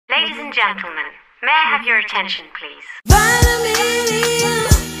Ladies and gentlemen, may I have your attention, please?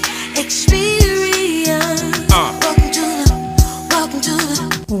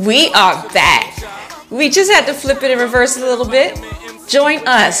 We are back. We just had to flip it and reverse it a little bit. Join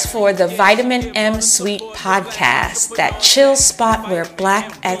us for the Vitamin M Suite podcast, that chill spot where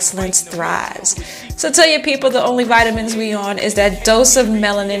Black excellence thrives. So tell your people the only vitamins we on is that dose of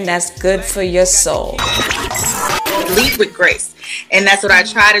melanin that's good for your soul. Lead with grace. And that's what I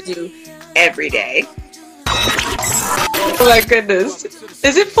try to do every day. Oh my goodness.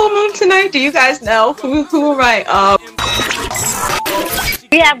 Is it full moon tonight? Do you guys know? Who am I?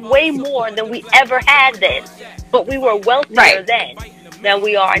 We have way more than we ever had then. But we were wealthier then than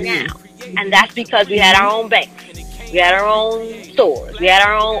we are now. And that's because we had our own banks. We had our own stores. We had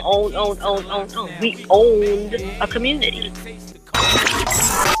our own. We owned a community.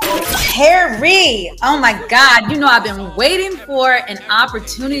 Carrie, oh my God, you know I've been waiting for an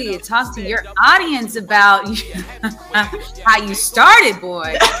opportunity to talk to your audience about how you started,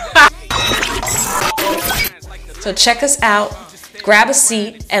 boy. So check us out, grab a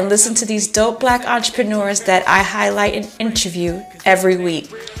seat, and listen to these dope Black entrepreneurs that I highlight and interview every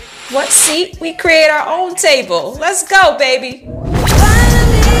week. What seat? We create our own table. Let's go, baby.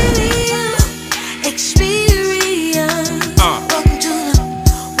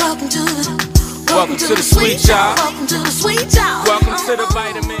 Welcome to the sweet y'all. Welcome to the sweet y'all. Welcome to the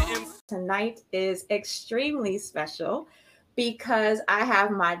Vitamin M. Tonight is extremely special because I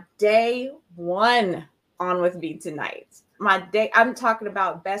have my day one on with me tonight. I'm talking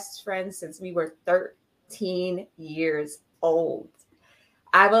about best friends since we were 13 years old.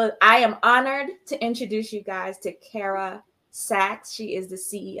 I am honored to introduce you guys to Kara Sachs. She is the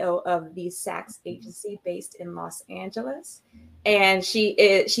CEO of the Sachs Agency based in Los Angeles. And she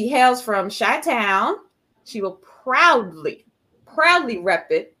hails from Chi-Town. She will proudly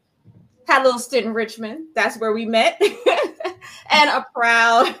rep it. Had a little stint in Richmond. That's where we met. And a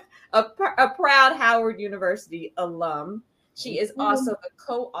proud Howard University alum. She is also the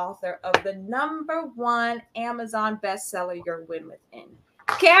co-author of the #1 Amazon bestseller, Your Win Within.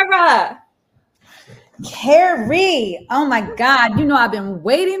 Kara. Carrie, oh my God, you know I've been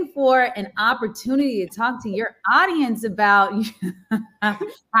waiting for an opportunity to talk to your audience about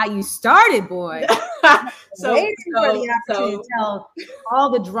how you started, boy. Waiting for the opportunity to tell all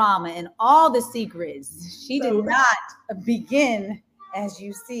the drama and all the secrets. She did not begin, as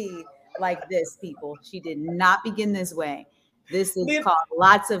you see, like this, people. She did not begin this way. This is called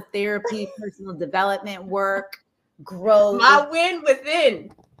lots of therapy, personal development work, growth. My win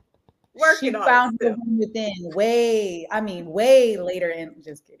within. Working she found her within way later. And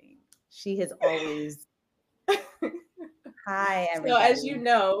just kidding. She has always. Hi, everybody. So as you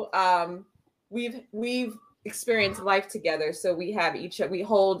know, we've experienced life together. So we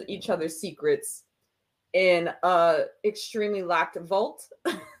hold each other's secrets in a extremely locked vault.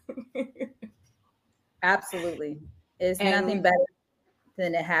 Absolutely, it's nothing better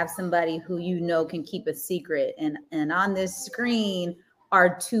than to have somebody who you know can keep a secret. And on this screen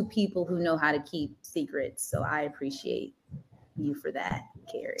are two people who know how to keep secrets. So I appreciate you for that,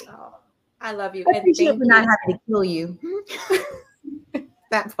 Carrie. Oh, I love you. I appreciate and for not having to kill you.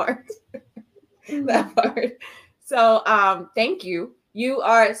 That part. That part. So thank you. You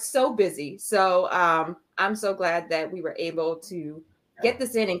are so busy. So I'm so glad that we were able to get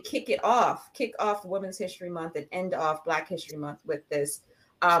this in and kick off Women's History Month and end off Black History Month with this.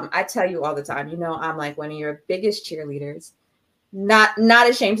 I tell you all the time, you know, I'm like one of your biggest cheerleaders. Not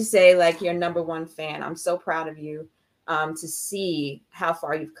ashamed to say, like, your #1 fan. I'm so proud of you to see how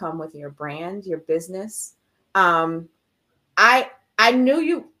far you've come with your brand, your business. I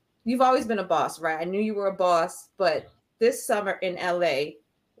knew you've always been a boss, right? I knew you were a boss, but this summer in LA,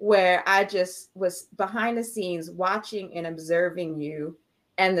 where I just was behind the scenes watching and observing you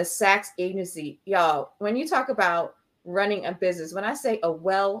and the Sachs Agency, y'all, when you talk about running a business, when I say a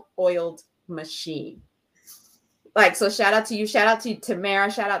well-oiled machine, like, so shout out to you, shout out to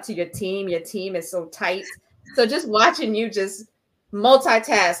Tamara, shout out to your team. Your team is so tight. So just watching you just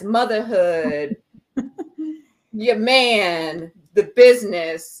multitask, motherhood, your man, the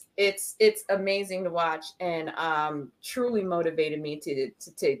business, it's amazing to watch, and truly motivated me to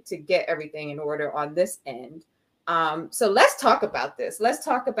get everything in order on this end. So let's talk about this. Let's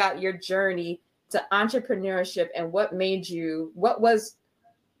talk about your journey to entrepreneurship and what was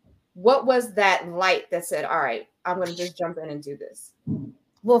that light that said, all right, I'm going to just jump in and do this?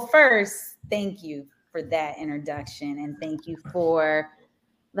 Well, first, thank you for that introduction. And thank you for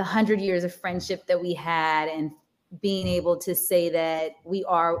the 100 years of friendship that we had, and being able to say that we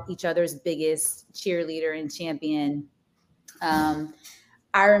are each other's biggest cheerleader and champion.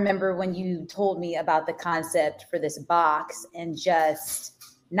 I remember when you told me about the concept for this box and just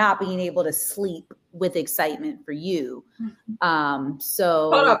not being able to sleep with excitement for you.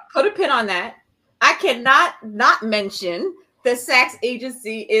 So hold up, put a pin on that. I cannot not mention the Saks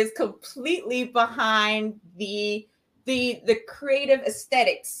agency is completely behind the creative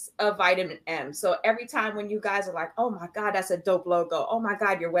aesthetics of Vitamin M. So every time when you guys are like, oh my God, that's a dope logo. Oh my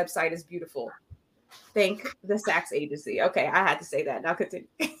God, your website is beautiful. Thank the Saks agency. Okay, I had to say that. Now continue.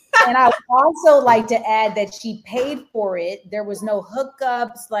 And I would also like to add that she paid for it. There was no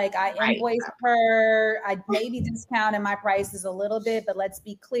hookups. Like I invoiced her. I maybe discounted my prices a little bit, but let's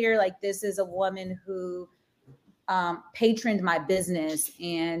be clear. Like this is a woman who patroned my business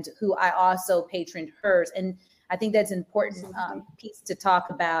and who I also patroned hers. And I think that's an important piece to talk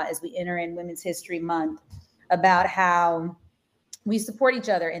about as we enter in Women's History Month, about how we support each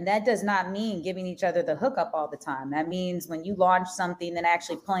other. And that does not mean giving each other the hookup all the time. That means when you launch something, then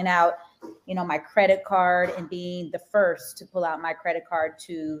actually pulling out, you know, my credit card and being the first to pull out my credit card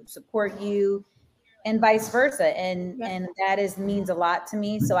to support you, and vice versa. And that means a lot to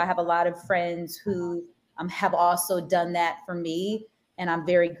me. So I have a lot of friends who have also done that for me. And I'm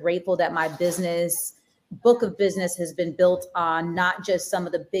very grateful that my book of business has been built on not just some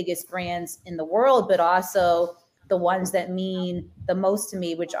of the biggest brands in the world, but also the ones that mean the most to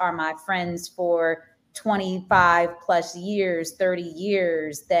me, which are my friends for 25 plus years, 30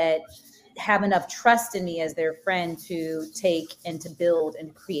 years, that have enough trust in me as their friend to take and to build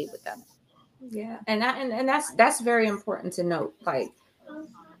and create with them. Yeah. And that's very important to note. Like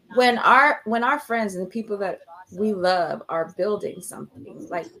when our friends and the people that we love are building something,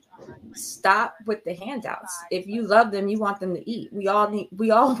 like stop with the handouts. If you love them, you want them to eat. We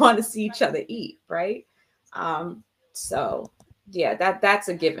all want to see each other eat, right? So yeah, that's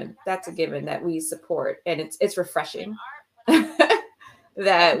a given. That's a given that we support, and it's refreshing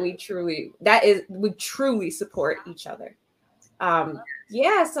that we truly support each other.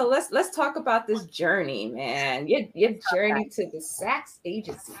 Yeah, so let's talk about this journey, man. Your journey to the Saks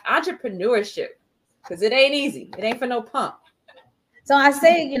agency, entrepreneurship, because it ain't easy. It ain't for no pump. So I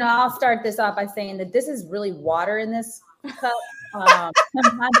say, I'll start this off by saying that this is really water in this cup.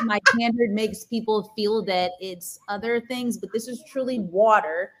 Sometimes my candor makes people feel that it's other things, but this is truly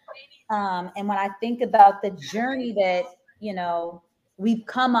water. And when I think about the journey that, we've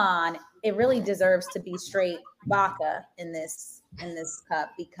come on, it really deserves to be straight vodka in this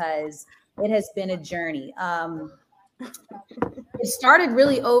cup, because it has been a journey. It started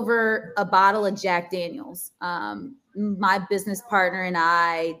really over a bottle of Jack Daniels. My business partner and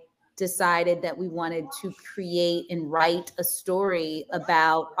I decided that we wanted to create and write a story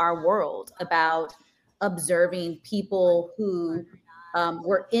about our world, about observing people who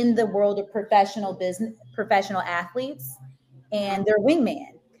were in the world of professional athletes and their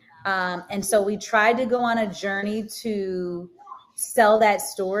wingman. And so we tried to go on a journey to sell that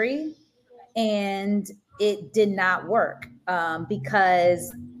story, and it did not work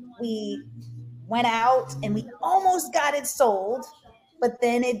because we went out and we almost got it sold, but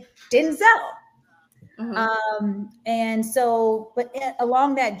then it didn't sell. Mm-hmm. But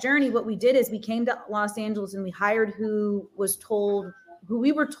along that journey, what we did is we came to Los Angeles and we hired who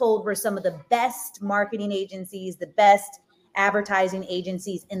we were told were some of the best marketing agencies, the best advertising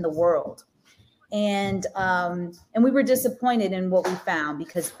agencies in the world. And we were disappointed in what we found,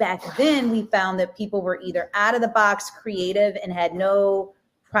 because back then we found that people were either out of the box creative and had no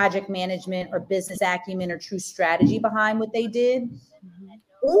project management or business acumen or true strategy behind what they did,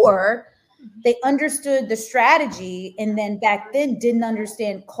 or they understood the strategy and then back then didn't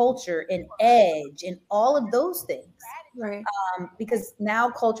understand culture and edge and all of those things. Right. Because now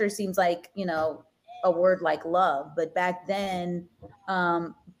culture seems like, a word like love, but back then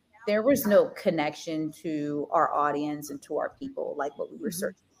there was no connection to our audience and to our people like what we were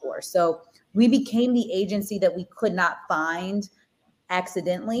searching for. So we became the agency that we could not find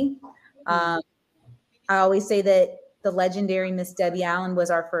accidentally. I always say that the legendary Miss Debbie Allen was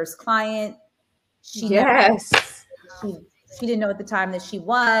our first client. She didn't know at the time that she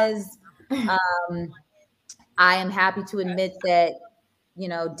was. I am happy to admit that,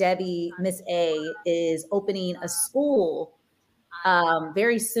 Debbie, Miss A, is opening a school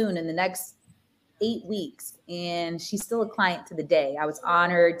very soon in the next 8 weeks. And she's still a client to the day. I was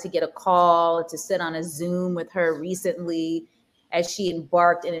honored to get a call to sit on a Zoom with her recently as she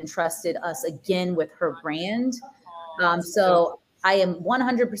embarked and entrusted us again with her brand. So I am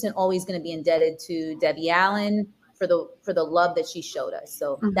 100% always going to be indebted to Debbie Allen for the love that she showed us.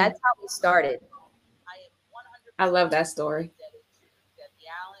 So that's how we started. I love that story.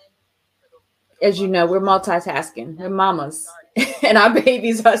 As you know, we're multitasking. We're mamas. and our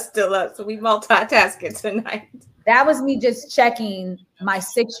babies are still up. So we multitasking tonight. That was me just checking my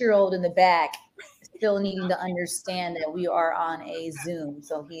 6-year-old in the back, still needing to understand that we are on a Zoom.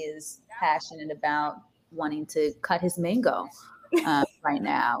 So he is passionate about wanting to cut his mango right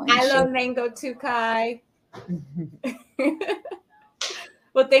now. And I love mango too, Kai.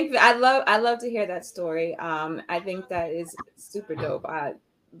 Well, thank you. I love to hear that story. I think that is super dope. I'm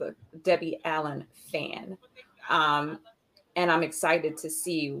the Debbie Allen fan. And I'm excited to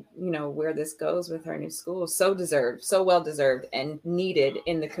see, where this goes with her new school. So deserved, so well deserved and needed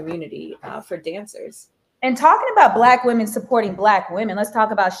in the community for dancers. And talking about Black women supporting Black women, let's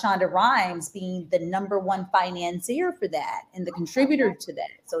talk about Shonda Rhimes being the #1 financier for that and the contributor to that.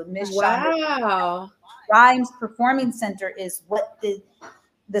 So Miss Shonda Rhimes Performing Center is what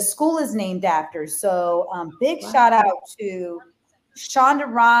the school is named after. So big shout out to Shonda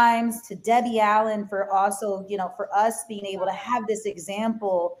Rhimes, to Debbie Allen for also, for us being able to have this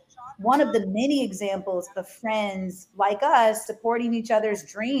example, one of the many examples of friends like us supporting each other's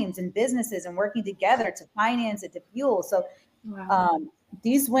dreams and businesses and working together to finance it, to fuel. So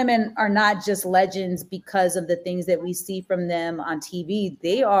these women are not just legends because of the things that we see from them on TV.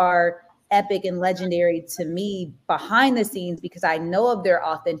 They are epic and legendary to me behind the scenes because I know of their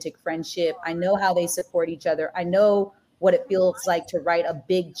authentic friendship. I know how they support each other. I know what it feels like to write a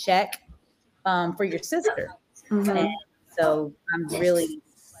big check for your sister. And so I'm really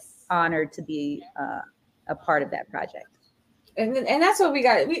honored to be a part of that project. And that's what we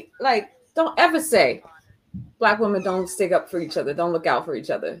got. We don't ever say Black women don't stick up for each other, don't look out for each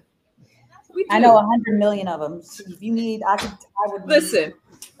other. I know 100 million of them. If you need, I would listen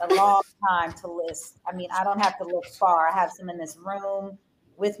a long time to list. I mean, I don't have to look far. I have some in this room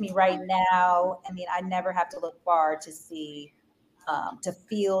with me right now. I mean, I never have to look far to see, to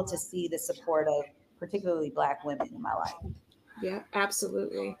see the support of particularly Black women in my life. Yeah,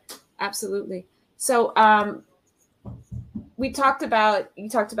 absolutely. Absolutely. So you talked about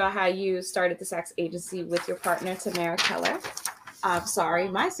how you started the Saks agency with your partner, Tamara Keller. Sorry,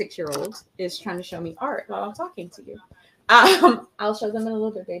 my 6-year-old is trying to show me art while I'm talking to you. I'll show them in a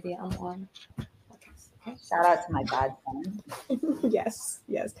little bit, baby. I'm on. Okay. Shout out to my godson. Yes.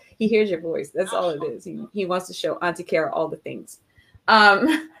 He hears your voice. That's all it is. He wants to show Auntie Kara all the things.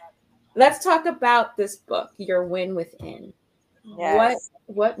 Let's talk about this book, Your Win Within. Yes.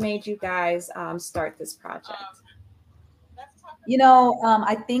 What made you guys start this project?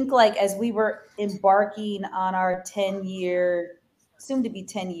 I think as we were embarking on our 10-year, soon to be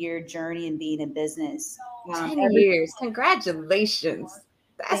 10-year journey in being in business. 10 years. Congratulations.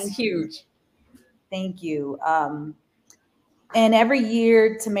 That's huge. Thank you. And every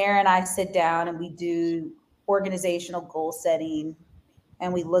year, Tamara and I sit down and we do organizational goal setting,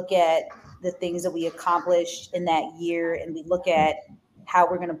 and we look at the things that we accomplished in that year, and we look at how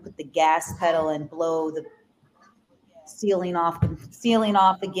we're going to put the gas pedal and blow the ceiling off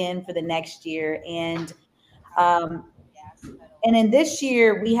again for the next year. And in this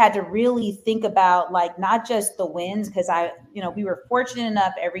year, we had to really think about not just the wins, because we were fortunate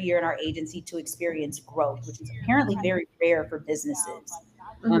enough every year in our agency to experience growth, which is apparently very rare for businesses.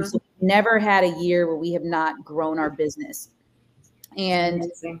 So we never had a year where we have not grown our business.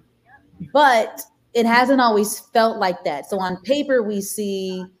 But it hasn't always felt like that. So on paper, we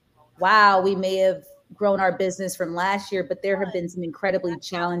see, wow, we may have grown our business from last year, but there have been some incredibly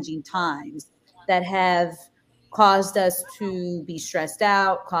challenging times that have caused us to be stressed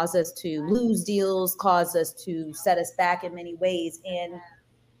out, caused us to lose deals, caused us to set us back in many ways. And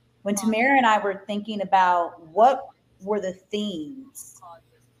when Tamara and I were thinking about what were the themes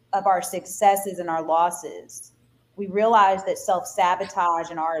of our successes and our losses, we realized that self-sabotage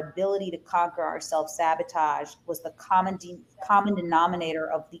and our ability to conquer our self-sabotage was the common denominator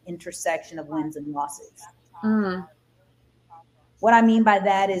of the intersection of wins and losses. What I mean by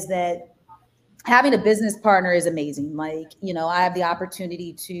that is that having a business partner is amazing. I have the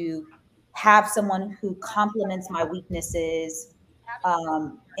opportunity to have someone who complements my weaknesses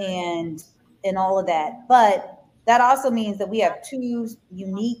and all of that. But that also means that we have two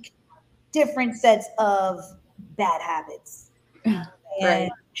unique, different sets of bad habits. Right.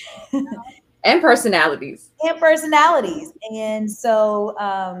 And personalities. And so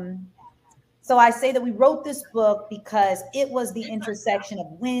I say that we wrote this book because it was the intersection of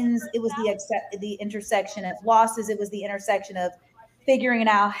wins. It was the intersection of losses. It was the intersection of figuring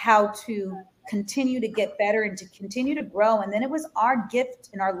out how to continue to get better and to continue to grow. And then it was our gift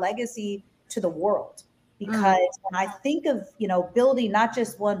and our legacy to the world. Because when I think of, building not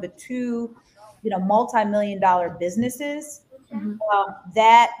just one, but two, multi-million-dollar businesses,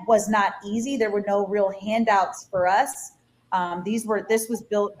 that was not easy. There were no real handouts for us. This was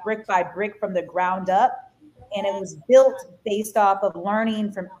built brick by brick from the ground up, and it was built based off of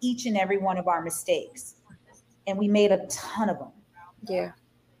learning from each and every one of our mistakes. And we made a ton of them. Yeah.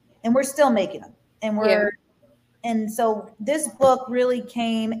 And we're still making them. And so this book really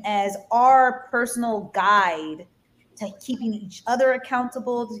came as our personal guide to keeping each other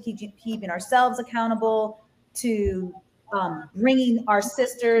accountable, to keeping ourselves accountable, to bringing our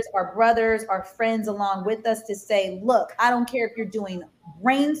sisters, our brothers, our friends along with us to say, look, I don't care if you're doing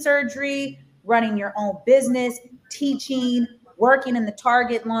brain surgery, running your own business, teaching, working in the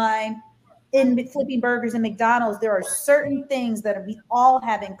Target line, in flipping burgers in McDonald's, there are certain things that we all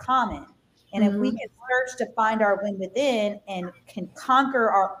have in common. And if we can search to find our win within and can conquer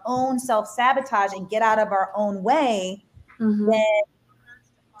our own self-sabotage and get out of our own way, then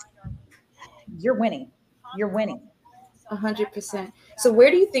you're winning. You're winning. 100%. So where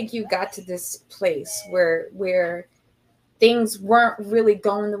do you think you got to this place where things weren't really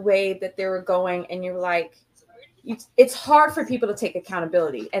going the way that they were going, and you're like, it's hard for people to take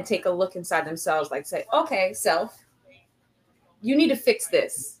accountability and take a look inside themselves, like say, okay, self, you need to fix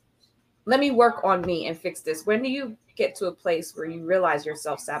this. Let me work on me and fix this. When do you get to a place where you realize you're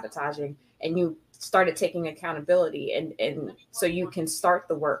self-sabotaging and you started taking accountability and so you can start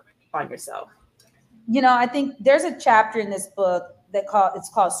the work on yourself? You know, I think there's a chapter in this book it's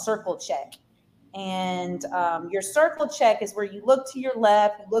called Circle Check. And your circle check is where you look to your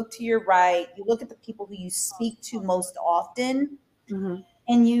left, you look to your right, you look at the people who you speak to most often,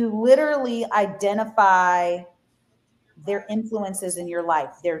 and you literally identify their influences in your life,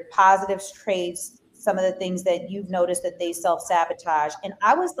 their positive traits, some of the things that you've noticed that they self-sabotage. And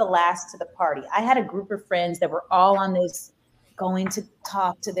I was the last to the party. I had a group of friends that were all on this, going to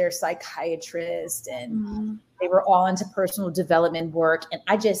talk to their psychiatrist, and they were all into personal development work. And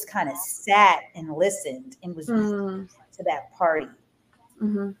I just kind of sat and listened and was to that party.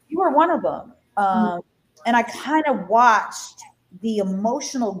 You were one of them. And I kind of watched the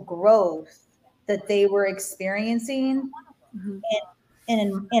emotional growth that they were experiencing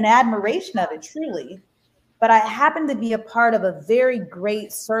and in admiration of it, truly. But I happened to be a part of a very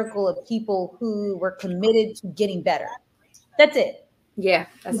great circle of people who were committed to getting better. That's it. Yeah,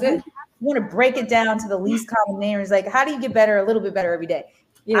 that's it. You want to break it down to the least common name. It's like, how do you get better, a little bit better every day?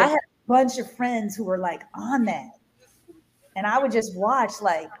 Yeah. I had a bunch of friends who were like on that. And I would just watch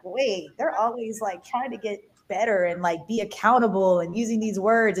like, wait, they're always like trying to get better and like be accountable and using these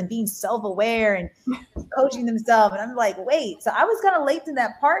words and being self-aware and coaching themselves. And I'm like, wait, so I was kind of late to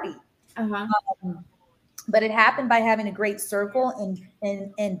that party. But it happened by having a great circle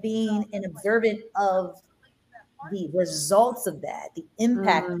and being an observant of the results of that, the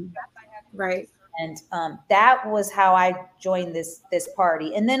impact of that. Right. And that was how I joined this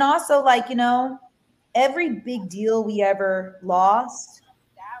party. And then also, like, you know, every big deal we ever lost,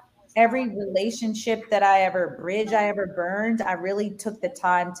 every relationship that I ever burned, I really took the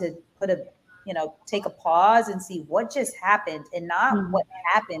time to take a pause and see what just happened, and not what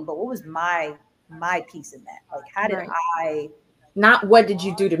happened, but what was my piece in that. Like, how did not what did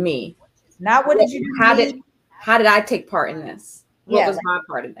you do to me? Not what did you do to me? How did I take part in this? What was my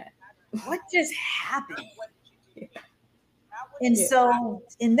part in that? What just happened? And so,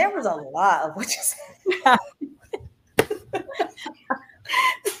 and there was a lot of what just happened.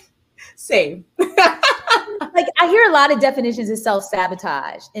 Same. Like, I hear a lot of definitions of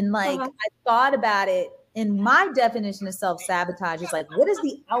self-sabotage, and like I thought about it, and my definition of self-sabotage is like, what is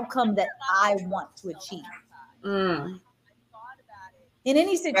the outcome that I want to achieve in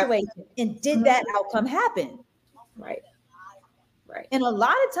any situation, and did that outcome happen? Right. And a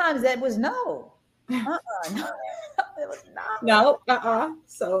lot of times that was no. No. It was not. No.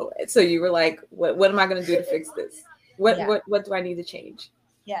 So you were like, what am I going to do to fix this? What do I need to change?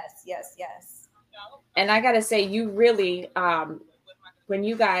 Yes. And I got to say, you really, when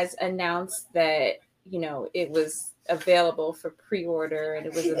you guys announced that, you know, it was available for pre-order and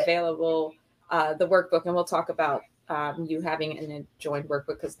it was available, the workbook, and we'll talk about you having an joined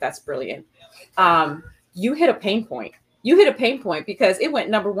workbook because that's brilliant. You hit a pain point. Because it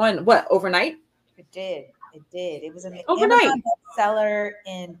went number one, overnight? It did. It was an overnight bestseller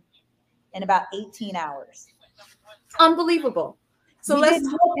in about 18 hours. Unbelievable. So we did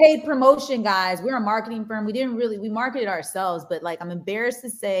no paid promotion, guys. We're a marketing firm. We marketed ourselves, but like, I'm embarrassed to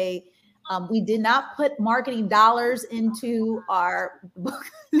say, we did not put marketing dollars into our book.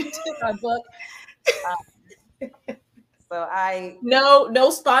 No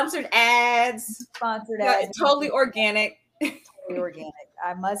sponsored ads. Totally organic. Totally organic.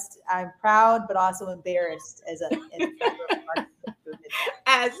 I'm proud, but also embarrassed as a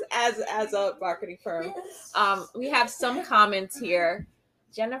as a marketing firm. We have some comments here.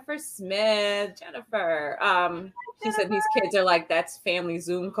 Jennifer Smith, she said these kids are like, that's family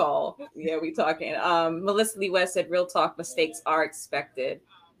Zoom call. Yeah, we talking. Melissa Lee West said, real talk, mistakes are expected.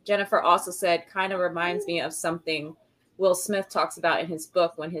 Jennifer also said, kind of reminds me of something Will Smith talks about in his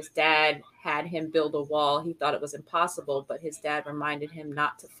book when his dad had him build a wall. He thought it was impossible, but his dad reminded him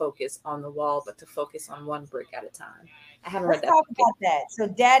not to focus on the wall, but to focus on one brick at a time. I haven't read that. Let's talk about that. So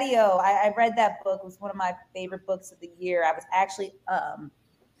Daddy-O, I read that book. It was one of my favorite books of the year. I was actually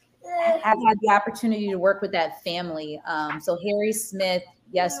I've had the opportunity to work with that family. So Harry Smith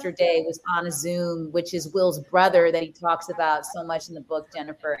yesterday was on a Zoom, which is Will's brother that he talks about so much in the book,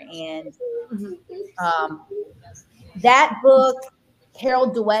 Jennifer. And that book, Carol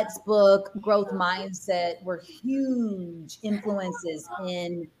Dweck's book, Growth Mindset, were huge influences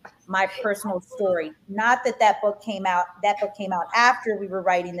in my personal story. Not that book came out after we were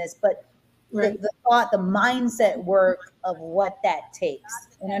writing this, but the thought, the mindset work of what that takes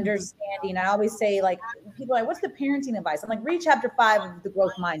and understanding. I always say, like, people are like, what's the parenting advice? I'm like, read chapter 5 of the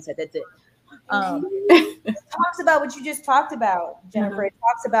Growth Mindset. That's it. It talks about what you just talked about, Jennifer. It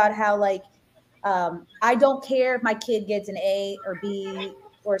talks about how, like, I don't care if my kid gets an A or B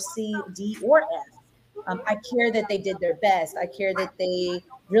or C, D or F. I care that they did their best. I care that they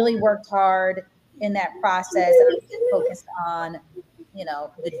really worked hard in that process and focused on,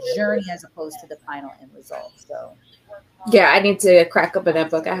 the journey as opposed to the final end result. So, yeah, I need to crack open that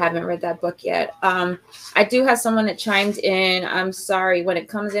book. I haven't read that book yet. I do have someone that chimed in. I'm sorry, when it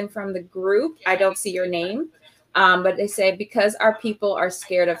comes in from the group, I don't see your name. But they say, because our people are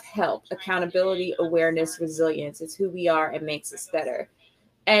scared of help, accountability, awareness, resilience is who we are and makes us better.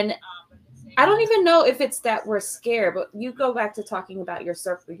 And I don't even know if it's that we're scared, but you go back to talking about your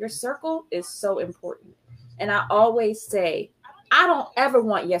circle. Your circle is so important. And I always say, I don't ever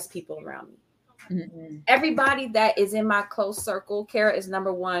want yes people around me. Mm-hmm. Everybody that is in my close circle, Kara is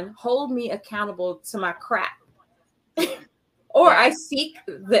number one, hold me accountable to my crap. Or I seek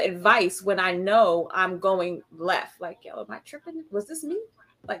the advice when I know I'm going left. Like, yo, am I tripping? Was this me?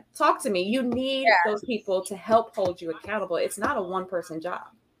 Like, talk to me. You need those people to help hold you accountable. It's not a one-person job.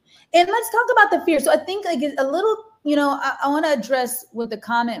 And let's talk about the fear. So I think, like, a little, I want to address what the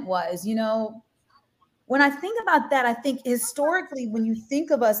comment was. When I think about that, I think historically, when you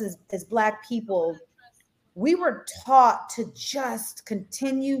think of us as Black people, we were taught to just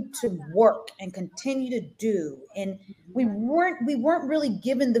continue to work and continue to do. And we weren't really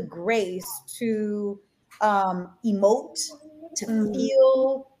given the grace to emote, to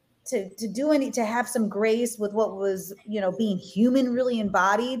feel, to do to have some grace with what was, being human really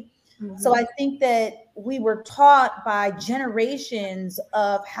embodied. Mm-hmm. So I think that we were taught by generations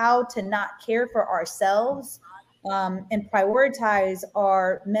of how to not care for ourselves and prioritize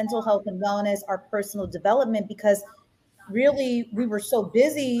our mental health and wellness, our personal development, because really we were so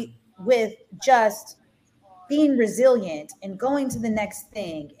busy with just being resilient and going to the next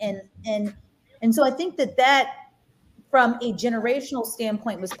thing. And so I think that from a generational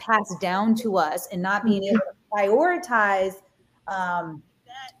standpoint was passed down to us, and not being able to prioritize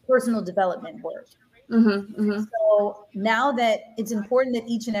personal development work. Mm-hmm, mm-hmm. So now that it's important that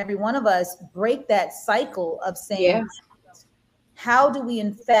each and every one of us break that cycle of saying, how do we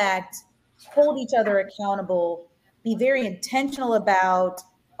in fact hold each other accountable, be very intentional about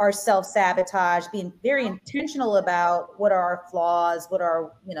our self-sabotage, being very intentional about what are our flaws, what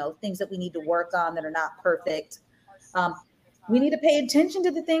are, things that we need to work on that are not perfect. We need to pay attention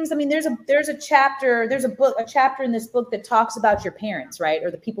to the things. I mean, there's a chapter in this book that talks about your parents, right?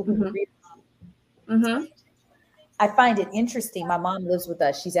 Or the people who read. Mm-hmm. I find it interesting. My mom lives with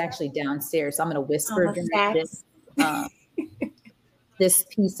us. She's actually downstairs. So I'm going to whisper this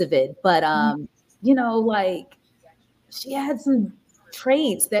piece of it. But, like, she had some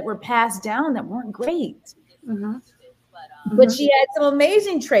traits that were passed down that weren't great. Mm-hmm. But she had some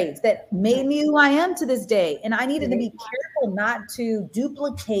amazing traits that made me who I am to this day. And I needed to be careful not to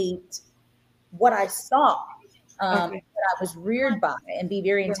duplicate what I saw. That I was reared by, and be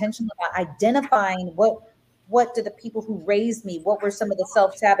very intentional about identifying what did the people who raised me, what were some of the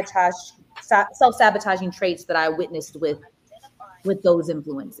self-sabotaging traits that I witnessed with those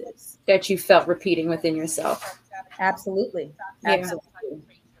influences that you felt repeating within yourself. Absolutely.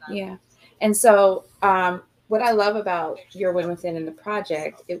 Yeah. And so what I love about Your Win Within in the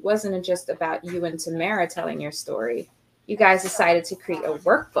project, it wasn't just about you and Tamara telling your story. You guys decided to create a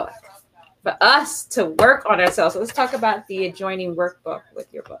workbook for us to work on ourselves. So let's talk about the adjoining workbook with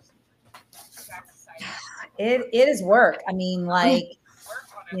your book. It is work. I mean, like,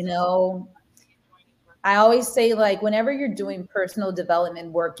 I always say, like, whenever you're doing personal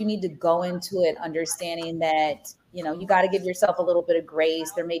development work, you need to go into it understanding that, you know, you got to give yourself a little bit of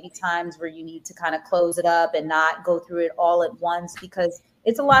grace. There may be times where you need to kind of close it up and not go through it all at once, because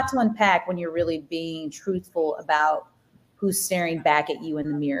it's a lot to unpack when you're really being truthful about who's staring back at you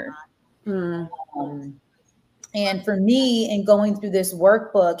in the mirror. And for me, in going through this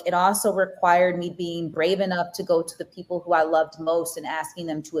workbook, it also required me being brave enough to go to the people who I loved most and asking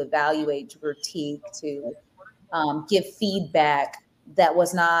them to evaluate, to critique, to give feedback that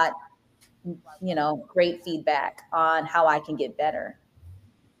was not, you know, great feedback on how I can get better.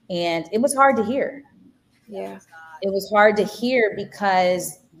 And it was hard to hear. Yeah. It was hard to hear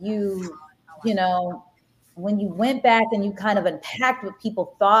because you know, when you went back and you kind of unpacked what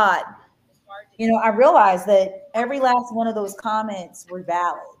people thought, you know, I realized that every last one of those comments were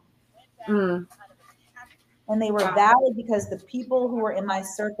valid. And they were valid because the people who were in my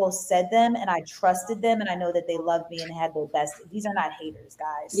circle said them, and I trusted them, and I know that they loved me and had their best. These are not haters,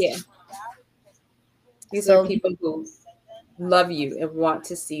 guys. Yeah. These are people who love you and want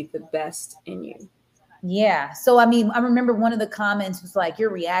to see the best in you. Yeah. So, I mean, I remember one of the comments was like,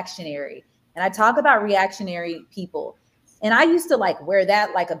 "You're reactionary." And I talk about reactionary people. And I used to like wear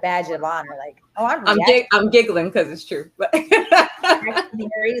that like a badge of honor. Like, oh, I'm giggling because it's true. But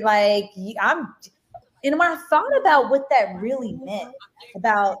reactionary, like and when I thought about what that really meant,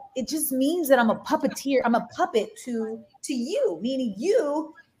 about it just means that I'm a puppeteer. I'm a puppet to you, meaning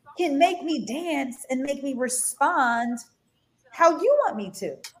you can make me dance and make me respond how you want me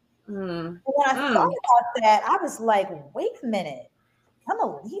to. And when I thought about that, I was like, wait a minute, I'm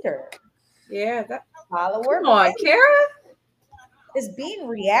a leader. Yeah, that follower. Come on, Kara. Is being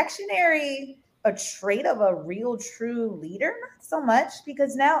reactionary a trait of a real, true leader? Not so much,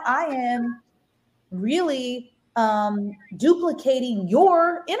 because now I am really duplicating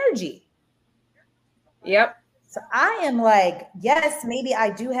your energy. Yep. So I am like, yes, maybe I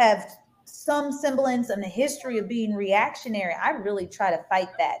do have some semblance in the history of being reactionary. I really try to fight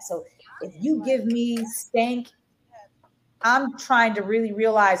that. So if you give me stank, I'm trying to really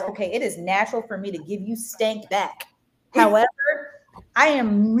realize, okay, it is natural for me to give you stank back. However, I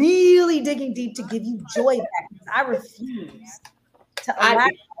am really digging deep to give you joy back, because I refuse to allow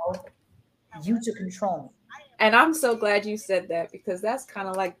you to control me. And I'm so glad you said that, because that's kind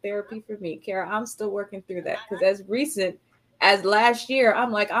of like therapy for me, Kara. I'm still working through that, because as recent as last year,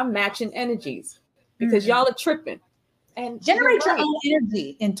 I'm like, I'm matching energies because y'all are tripping. And generate your own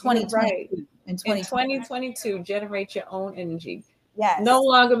energy in 2022. Right. In 2022, generate your own energy. Yes. No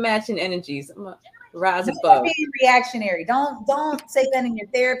longer matching energies. I'm gonna rise above. Being reactionary. Don't say that in your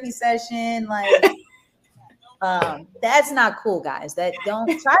therapy session. Like, that's not cool, guys. That don't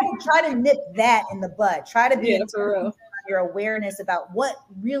try to nip that in the bud. Try to be for real. Your awareness about what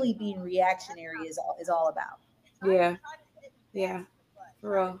really being reactionary is all about. Yeah,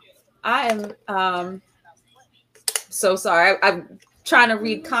 for real. I am so sorry. I'm trying to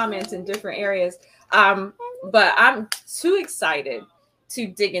read comments in different areas. But I'm too excited to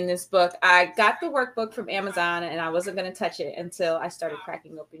dig in this book. I got the workbook from Amazon, and I wasn't going to touch it until I started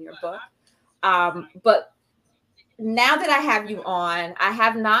cracking open your book. But now that I have you on, I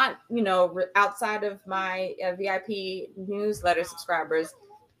have not, outside of my VIP newsletter subscribers,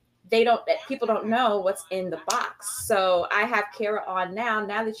 people don't know what's in the box. So I have Kara on now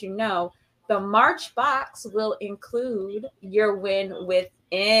that you know. The March box will include Your Win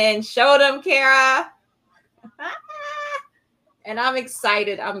Within. Show them, Kara. And I'm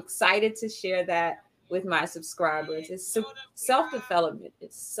excited. I'm excited to share that with my subscribers. It's self-development.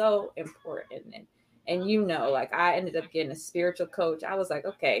 It's so important. And like I ended up getting a spiritual coach. I was like,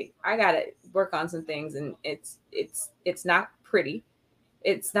 okay, I got to work on some things. And it's not pretty.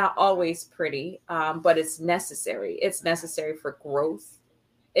 It's not always pretty, but it's necessary. It's necessary for growth.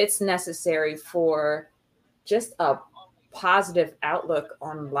 It's necessary for just a positive outlook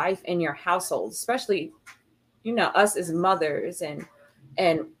on life in your household, especially, us as mothers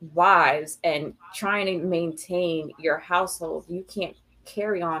and wives, and trying to maintain your household. You can't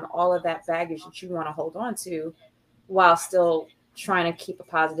carry on all of that baggage that you want to hold on to while still trying to keep a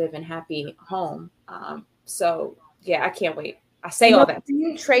positive and happy home. So yeah, I can't wait. I say all that.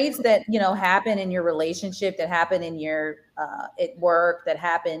 Traits that, happen in your relationship, that happen in your, at work, that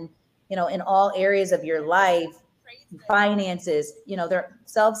happen, in all areas of your life, finances, their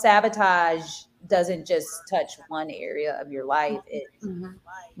self-sabotage doesn't just touch one area of your life. It,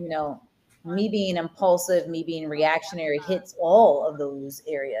 me being impulsive, me being reactionary hits all of those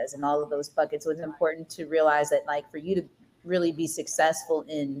areas and all of those buckets. So it's important to realize that, like, for you to really be successful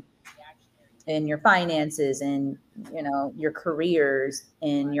in in your finances and, you know, your careers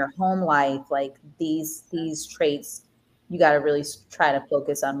and your home life, like these traits, you got to really try to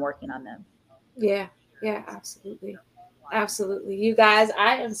focus on working on them. Yeah, absolutely. Absolutely. You guys,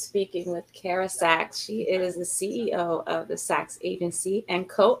 I am speaking with Kara Sachs. She is the CEO of the Sachs Agency and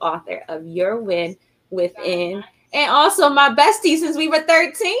co-author of Your Win Within, and also my bestie since we were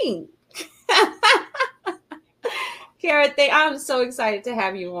 13. Kara, I'm so excited to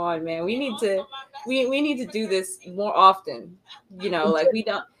have you on, man. We need to do this more often. You know, like we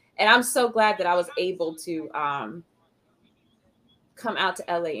don't, and I'm so glad that I was able to come out to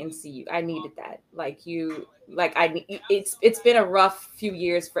LA and see you. I needed that. It's been a rough few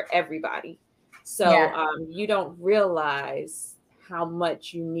years for everybody. So you don't realize how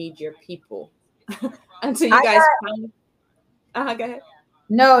much you need your people until you guys go ahead.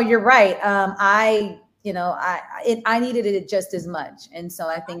 No, you're right. I needed it just as much. And so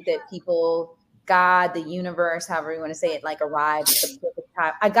I think that people, God, the universe, however you want to say it, like arrived at the perfect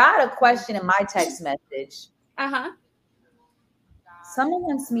time. I got a question in my text message. Someone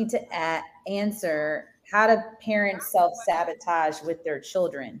wants me to answer how do parents self-sabotage with their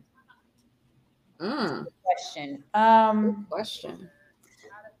children. Question. Question.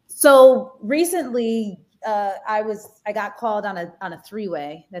 So recently, I got called on a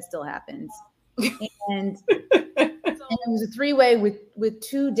three-way. That still happens, and it was a three-way with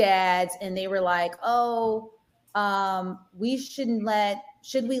two dads, and they were like, "Oh,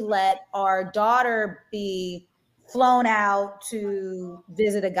 should we let our daughter be flown out to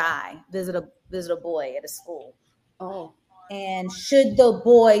visit a boy at a school? Oh, and should the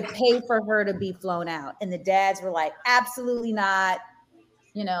boy pay for her to be flown out?" And the dads were like, "Absolutely not.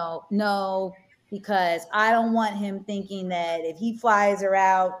 You know, no, because I don't want him thinking that if he flies her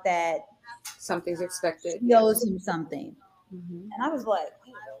out that something's expected. She owes him something." And I was like,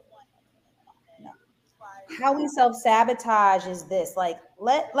 no. How we self-sabotage is this. Like,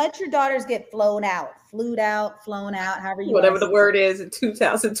 let your daughters get flown out, flown out, however you whatever the word is in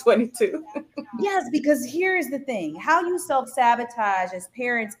 2022. Yes, because here's the thing. How you self-sabotage as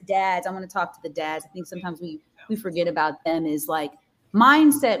parents, dads, I'm going to talk to the dads. I think sometimes we forget about them, is like,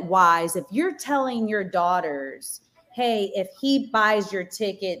 mindset wise, if you're telling your daughters, hey, if he buys your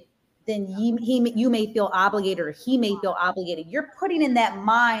ticket, then you may feel obligated, or he may feel obligated. You're putting in that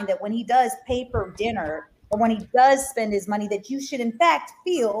mind that when he does pay for dinner or when he does spend his money, that you should in fact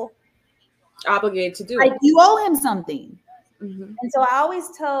feel obligated to do like it. You owe him something. And so I always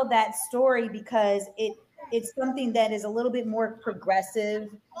tell that story because it's something that is a little bit more progressive.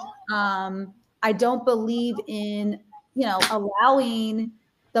 I don't believe in, you know, allowing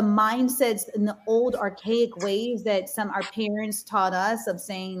the mindsets and the old archaic ways that our parents taught us, of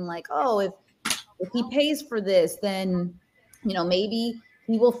saying like, oh, if he pays for this, then, you know, maybe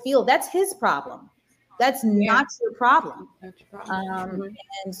he will feel that's his problem. That's not your problem.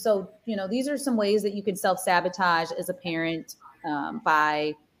 And so, you know, these are some ways that you can self-sabotage as a parent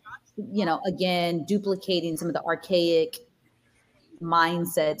by, you know, again, duplicating some of the archaic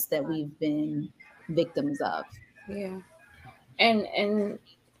mindsets that we've been victims of. Yeah. And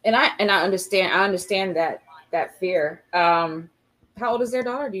I understand that fear. How old is their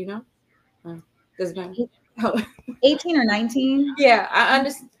daughter? Do you know? Does it matter? 18 or 19. Yeah,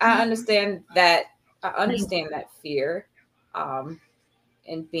 I understand that. I understand that fear,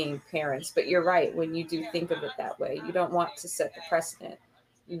 in being parents. But you're right. When you do think of it that way, you don't want to set the precedent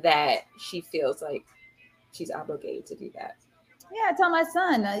that she feels like she's obligated to do that. Yeah, I tell my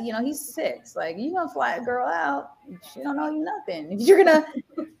son, you know, he's 6. Like, you gonna fly a girl out, she don't owe you nothing. If you're gonna,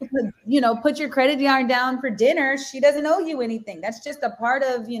 you know, put your credit down for dinner, she doesn't owe you anything. That's just a part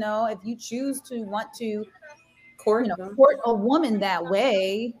of, you know, if you choose to want to court a woman that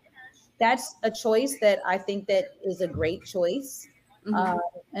way, that's a choice that I think that is a great choice.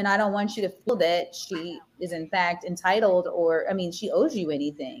 And I don't want you to feel that she is in fact entitled, or, I mean, she owes you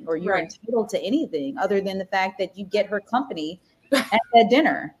anything, or you're entitled to anything other than the fact that you get her company at that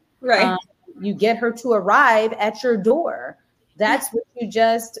dinner. You get her to arrive at your door. That's what you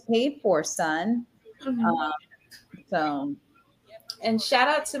just paid for, son. And shout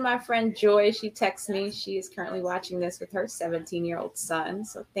out to my friend Joy. She texts me. She is currently watching this with her 17-year-old son.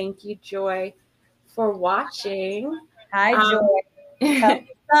 So thank you, Joy, for watching. Hi, Joy.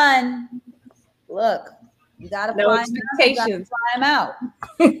 Son, look, you gotta fly him out.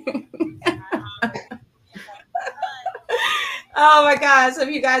 Oh my God. So if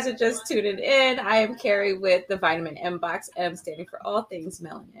you guys are just tuning in, I am Carrie with the Vitamin M Box, M standing for all things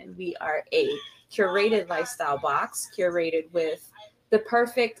melanin. We are a curated lifestyle box, curated with the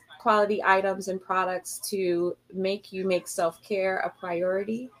perfect quality items and products to make you make self-care a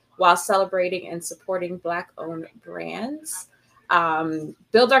priority while celebrating and supporting Black-owned brands.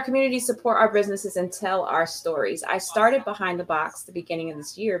 Build our community, support our businesses, and tell our stories. I started Behind the Box the beginning of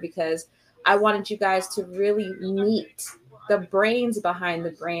this year because I wanted you guys to really meet the brains behind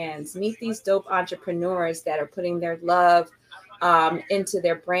the brands, meet these dope entrepreneurs that are putting their love into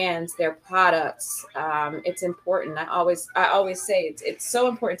their brands, their products. It's important. I always say it's so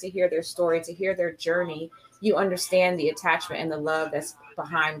important to hear their story, to hear their journey. You understand the attachment and the love that's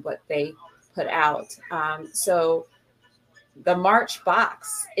behind what they put out. So the March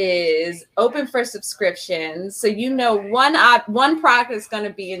box is open for subscriptions. So one product is going to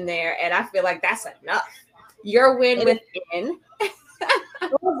be in there, and I feel like that's enough. Your win within.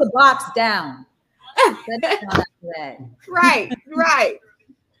 Close the box down. Right.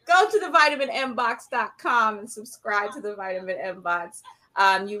 Go to the vitaminmbox.com and subscribe to the Vitamin M Box.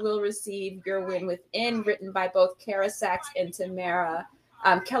 You will receive Your Win Within, written by both Kara Sachs and Tamara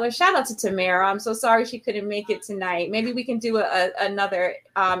Keller. Shout out to Tamara. I'm so sorry she couldn't make it tonight. Maybe we can do another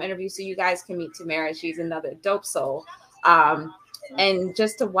interview so you guys can meet Tamara. She's another dope soul. And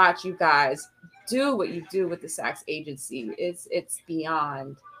just to watch you guys do what you do with the Sachs Agency, it's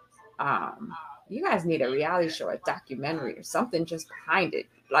beyond. You guys need a reality show, a documentary, or something just behind it.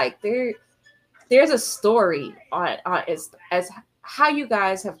 Like there's a story on as how you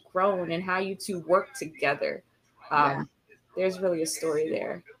guys have grown and how you two work together. There's really a story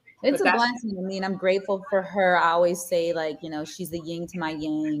there. It's a blessing. I mean, I'm grateful for her. I always say, like, she's the yin to my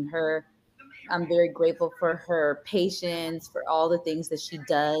yang. I'm very grateful for her patience, for all the things that she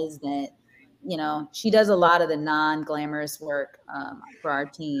does. That, she does a lot of the non-glamorous work for our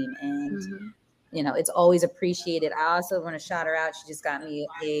team, and it's always appreciated. I also want to shout her out. She just got me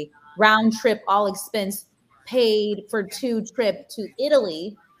a round trip, all expense paid for 2 trip to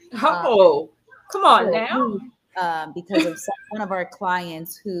Italy. Come on now. Because of one of our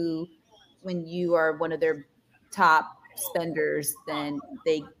clients who, when you are one of their top spenders, then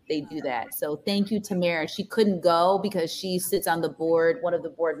they do that. So thank you, Tamara. She couldn't go because she sits on the board, one of the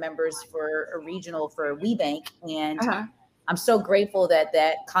board members for a regional for WeBank. And I'm so grateful that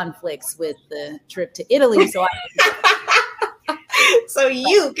conflicts with the trip to Italy. So so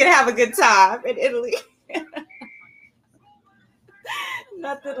you can have a good time in Italy.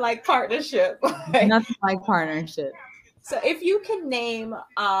 Nothing like partnership. Nothing like partnership. So if you can name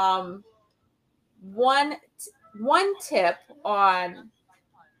one tip on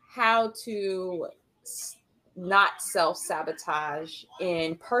how to not self-sabotage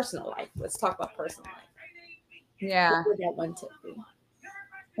in personal life. Let's talk about personal life. Yeah. What would that one tip be?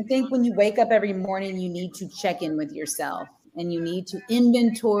 I think when you wake up every morning, you need to check in with yourself, and you need to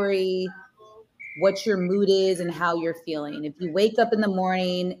inventory what your mood is and how you're feeling. If you wake up in the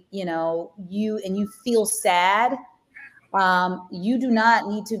morning, you feel sad, you do not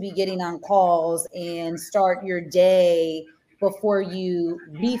need to be getting on calls and start your day before you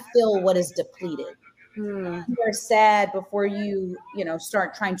refill what is depleted. You are sad before you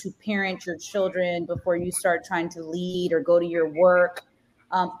start trying to parent your children, before you start trying to lead or go to your work.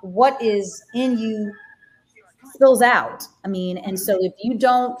 What is in you spills out. I mean, and so if you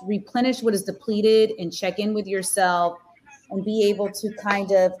don't replenish what is depleted and check in with yourself and be able to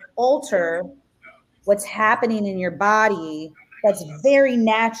kind of alter what's happening in your body, that's very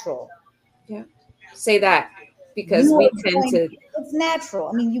natural. Yeah. Say that, because we tend to. It's natural.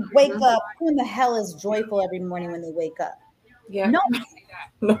 I mean, you wake up. Who in the hell is joyful every morning when they wake up? Yeah.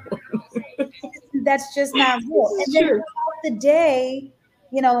 No. That's just not real. And then throughout the day,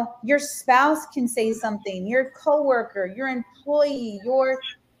 your spouse can say something, your coworker, your employee,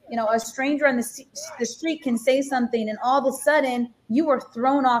 a stranger on the street can say something, and all of a sudden you are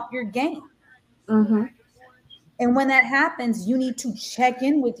thrown off your game. And when that happens, you need to check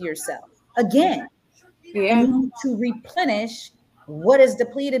in with yourself again. Yeah. You need to replenish what is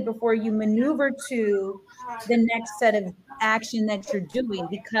depleted before you maneuver to the next set of action that you're doing,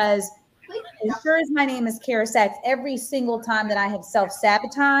 because as sure as my name is Kara Sachs, every single time that I have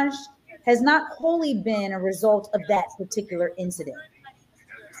self-sabotaged has not wholly been a result of that particular incident.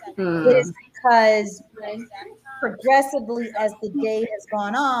 It is because progressively, as the day has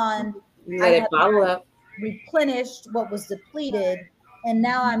gone on, I have replenished what was depleted, and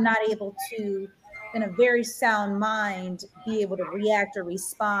now I'm not able to, in a very sound mind, be able to react or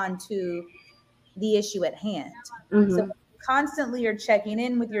respond to the issue at hand. So constantly you're checking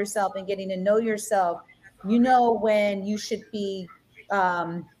in with yourself and getting to know yourself. When you should be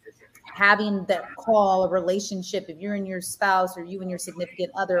having that call, a relationship, if you're and your spouse or you and your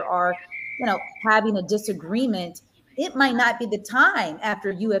significant other are, having a disagreement, it might not be the time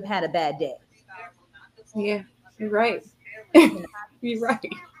after you have had a bad day. Yeah, you're right. You're right.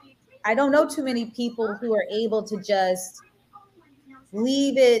 I don't know too many people who are able to just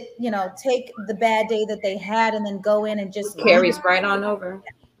leave it, take the bad day that they had and then go in and just carries right on over.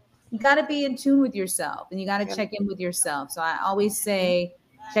 You got to be in tune with yourself, and you got to check in with yourself. So I always say,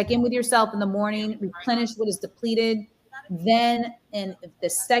 check in with yourself in the morning, replenish what is depleted. Then, and the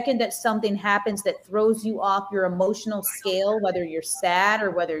second that something happens that throws you off your emotional scale, whether you're sad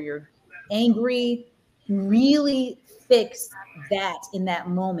or whether you're angry, really fix that in that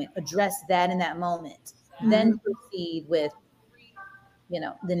moment, address that in that moment, then proceed with,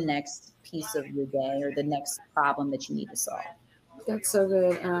 the next piece of your day or the next problem that you need to solve. That's so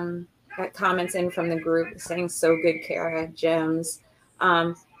good. Got comments in from the group saying so good, Kara, gems.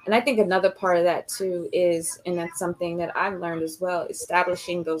 And I think another part of that too is, and that's something that I've learned as well,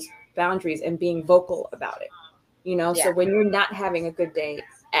 establishing those boundaries and being vocal about it. So when you're not having a good day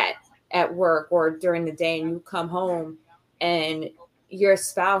at work or during the day and you come home and your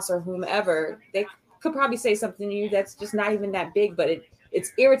spouse or whomever, they could probably say something to you that's just not even that big, but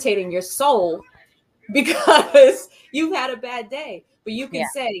it's irritating your soul because you've had a bad day. But you can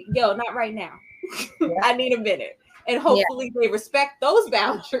say, yo, not right now. I need a minute. And hopefully they respect those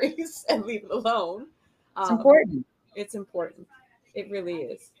boundaries and leave it alone. It's important. It's important. It really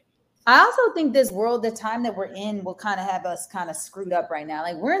is. I also think this world, the time that we're in, will kind of have us kind of screwed up right now.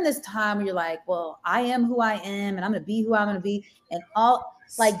 Like, we're in this time where you're like, well, I am who I am, and I'm going to be who I'm going to be. And all,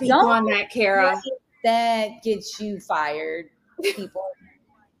 like, Speak on that, Kara. That gets you fired, people.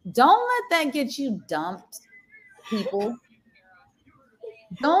 Don't let that get you dumped, people.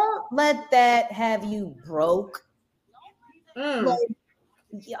 Don't let that have you broke. Like,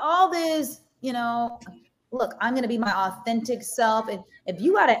 all this, look, I'm going to be my authentic self. And if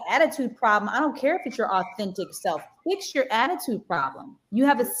you got an attitude problem, I don't care if it's your authentic self. Fix your attitude problem. You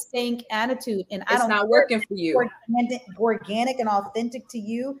have a stank attitude, and it's not working for you. Organic and authentic to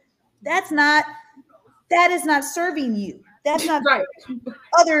you. That is not serving you. That's not right.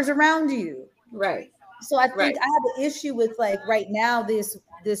 Others around you. Right. So I think I have an issue with, like, right now, this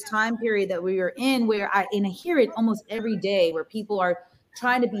time period that we are in, where I hear it almost every day, where people are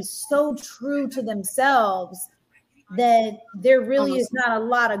trying to be so true to themselves that there really is not a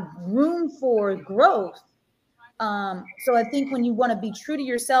lot of room for growth. So I think when you want to be true to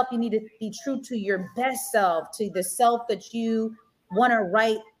yourself, you need to be true to your best self, to the self that you want to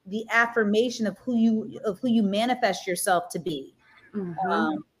write the affirmation of who you manifest yourself to be,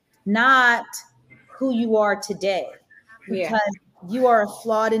 not who you are today, because you are a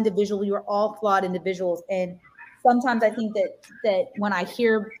flawed individual. You are all flawed individuals. And sometimes I think that when I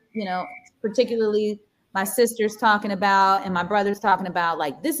hear, particularly my sisters talking about and my brothers talking about,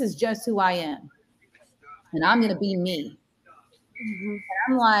 like, this is just who I am and I'm going to be me. And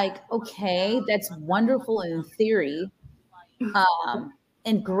I'm like, okay, that's wonderful in theory.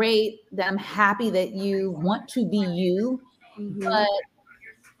 And great that I'm happy that you want to be you, but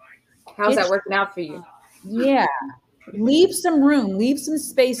how's that working out for you? Yeah. Leave some room, leave some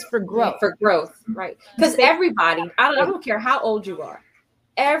space for growth. Right. Because everybody, I don't care how old you are,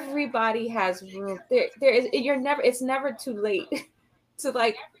 everybody has room. It's never too late to,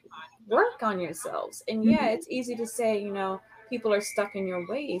 like, work on yourselves. And it's easy to say, people are stuck in your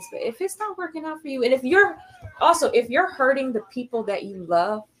ways, but if it's not working out for you, and if you're hurting the people that you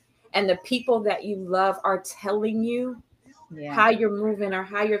love, and the people that you love are telling you how you're moving or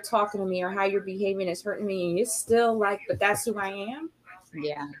how you're talking to me or how you're behaving is hurting me, and you're still like, but that's who I am.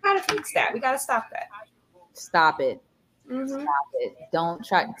 Yeah. We gotta fix that. We gotta stop that. Stop it. Stop it. Don't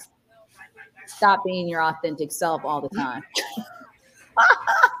try. Stop being your authentic self all the time.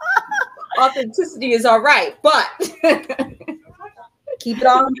 Authenticity is all right, but keep it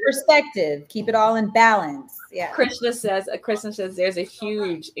all in perspective. Keep it all in balance. Yeah. Krishna says there's a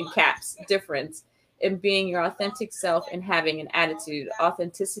huge, in caps, difference in being your authentic self and having an attitude.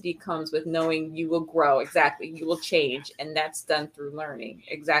 Authenticity comes with knowing you will grow. Exactly. You will change. And that's done through learning.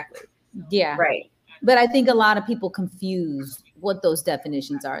 Exactly. Yeah. Right. But I think a lot of people confuse what those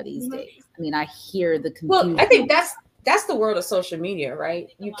definitions are these days. I mean, I hear the confusion. Well, I think that's the world of social media, right?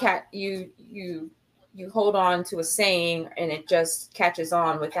 You hold on to a saying and it just catches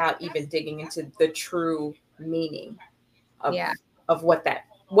on without even digging into the true meaning of what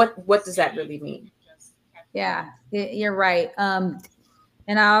does that really mean? Yeah, you're right. And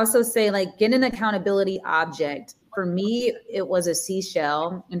I also say, like, get an accountability object. For me, it was a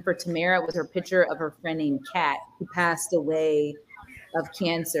seashell. And for Tamara, it was her picture of her friend named Kat, who passed away of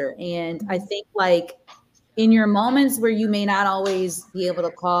cancer. And I think, like, in your moments where you may not always be able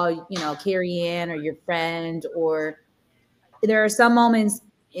to call, Carrie Ann or your friend, or there are some moments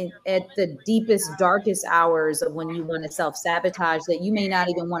at the deepest, darkest hours of when you want to self-sabotage, that you may not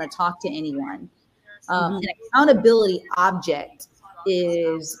even want to talk to anyone. An accountability object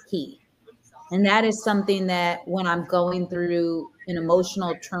is key. And that is something that when I'm going through an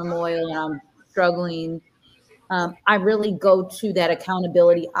emotional turmoil and I'm struggling, I really go to that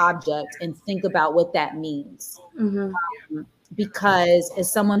accountability object and think about what that means. Because as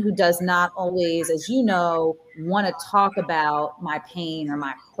someone who does not always, as you know, want to talk about my pain or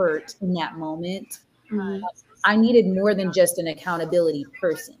my hurt in that moment, I needed more than just an accountability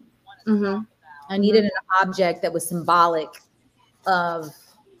person. I needed an object that was symbolic of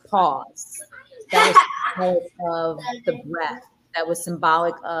pause, that was symbolic of the breath, that was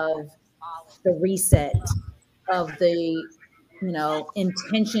symbolic of the reset, of the,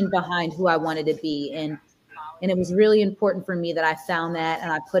 intention behind who I wanted to be. And it was really important for me that I found that,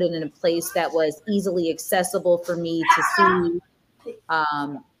 and I put it in a place that was easily accessible for me to see.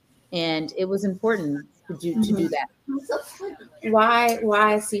 And it was important to do that.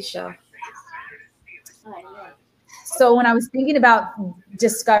 Why seashell? So when I was thinking about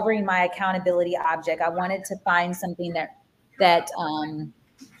discovering my accountability object, I wanted to find something that I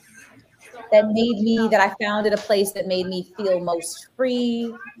found at a place that made me feel most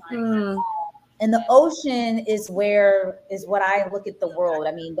free. And the ocean is what I look at the world.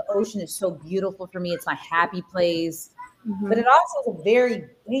 I mean, the ocean is so beautiful for me. It's my happy place, but it also is a very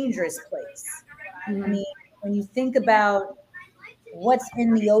dangerous place. I mean, when you think about what's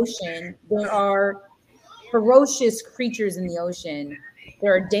in the ocean, there are ferocious creatures in the ocean.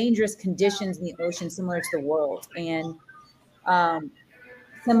 There are dangerous conditions in the ocean, similar to the world, and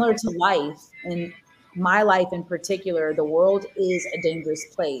similar to life. And my life in particular, the world is a dangerous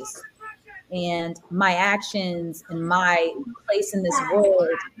place. And my actions and my place in this world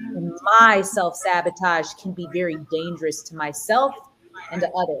and my self-sabotage can be very dangerous to myself and to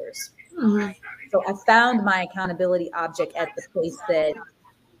others. So I found my accountability object at the place that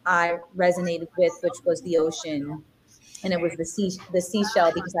I resonated with, which was the ocean. And it was the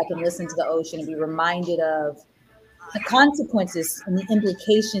seashell, because I can listen to the ocean and be reminded of the consequences and the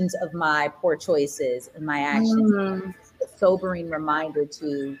implications of my poor choices and my actions. A sobering reminder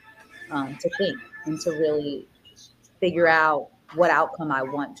to think and to really figure out what outcome I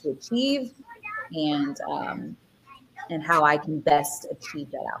want to achieve, and how I can best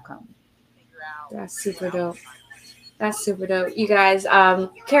achieve that outcome. That's super dope. That's super dope. You guys,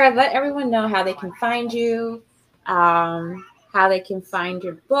 Kara, let everyone know how they can find you, how they can find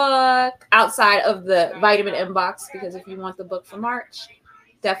your book outside of the Vitamin Inbox, because if you want the book for March,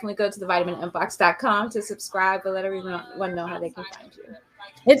 definitely go to the vitamininbox.com to subscribe, but let everyone know how they can find you.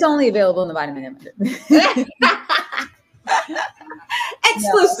 It's only available in the Vitamin Inbox.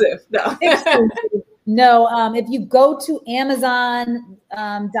 Exclusive. No. Exclusive. No, if you go to Amazon.com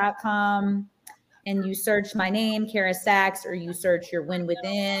and you search my name, Kara Sachs, or you search Your Win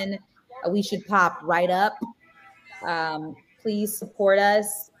Within, we should pop right up. Please support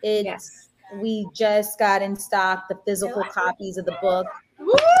us. We just got in stock the physical copies of the book.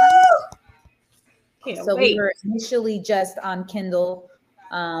 Woo! So we were initially just on Kindle,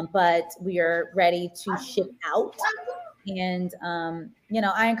 but we are ready to ship out. And,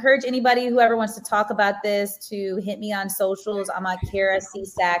 I encourage anybody who ever wants to talk about this to hit me on socials. I'm at Kara C.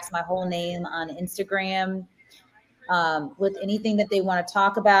 Sachs, my whole name, on Instagram, with anything that they want to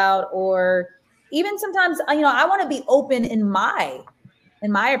talk about, or even sometimes, I want to be open in my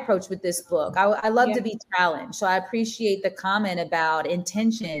approach with this book. I love to be challenged. So I appreciate the comment about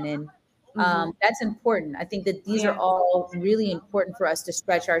intention, and that's important. I think that these are all really important for us to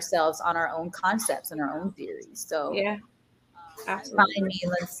stretch ourselves on our own concepts and our own theories. So absolutely. Find me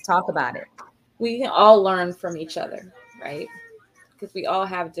and let's talk about it. We can all learn from each other, right? Because we all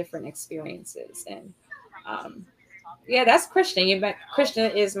have different experiences. And that's Krishna. Krishna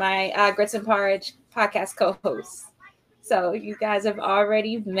is my Grits and Porridge podcast co-host. So you guys have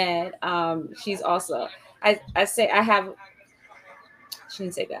already met. She's also, I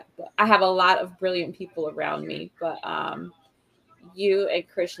shouldn't say that, but I have a lot of brilliant people around me. But you and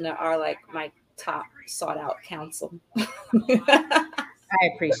Krishna are like my top sought out counsel.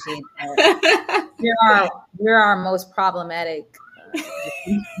 I appreciate that. You're our most problematic.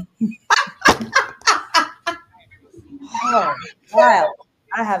 Oh, wow.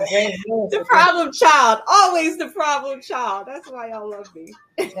 I have great rules. The problem child. Always the problem child. That's why y'all love me.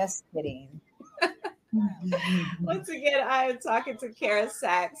 Just kidding. Once again, I am talking to Kara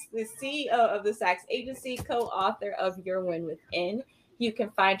Sachs, the CEO of the Sachs Agency, co-author of Your Win Within. You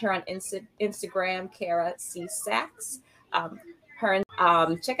can find her on Instagram, Kara C. Sachs.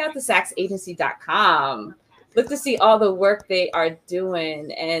 Check out the SachsAgency.com. look to see all the work they are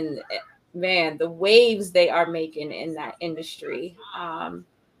doing, and man, the waves they are making in that industry.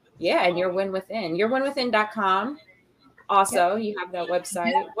 Yeah, and your Win Within, yourwinwithin.com. Also, you have that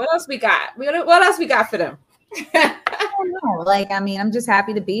website. What else we got? What else we got for them? I don't know. Like, I mean, I'm just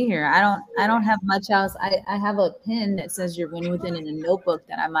happy to be here. I don't have much else. I have a pin that says Your Win Within in a notebook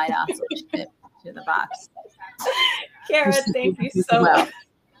that I might also ship to the box. Kara, thank you so much.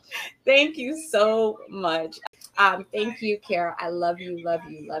 Thank you so much. Thank you, Kara. I love you, love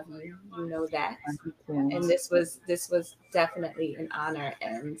you, love you. You know that. And this was definitely an honor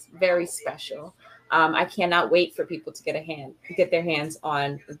and very special. I cannot wait for people to get their hands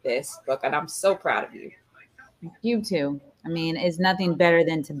on this book, and I'm so proud of you. You too. I mean, it's nothing better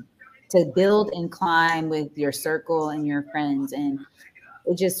than to build and climb with your circle and your friends, and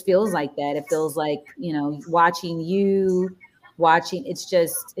it just feels like that. It feels like, you know,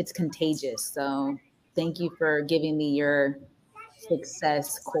 it's contagious. So thank you for giving me your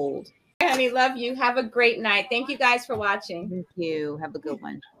success cold. Honey, love you. Have a great night. Thank you guys for watching. Thank you. Have a good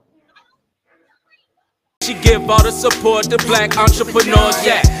one. She give all the support to black entrepreneurs,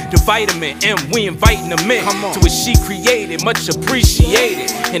 yeah. The vitamin M, we inviting them in to what she created, much appreciated,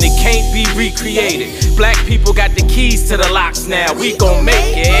 and it can't be recreated. Black people got the keys to the locks now, we gon'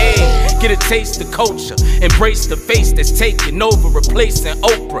 make it, hey. Get a taste of culture, embrace the face that's taking over, replacing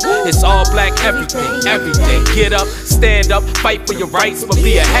Oprah. It's all black everything, every day. Get up, stand up, fight for your rights, but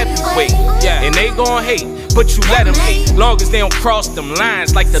be a heavyweight, yeah. And they gon' hate, but you let them hate, long as they don't cross them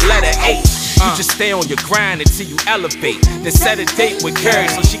lines like the letter H. You just stay on your grind until you elevate. Then set a date with Carrie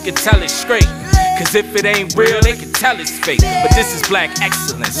so she can tell it straight. Cause if it ain't real, they can tell it's fake. But this is black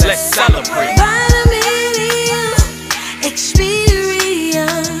excellence, let's celebrate. Vitamin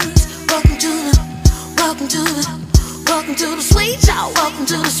experience. Welcome to the sweet y'all. Welcome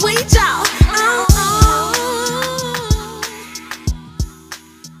to the sweet y'all.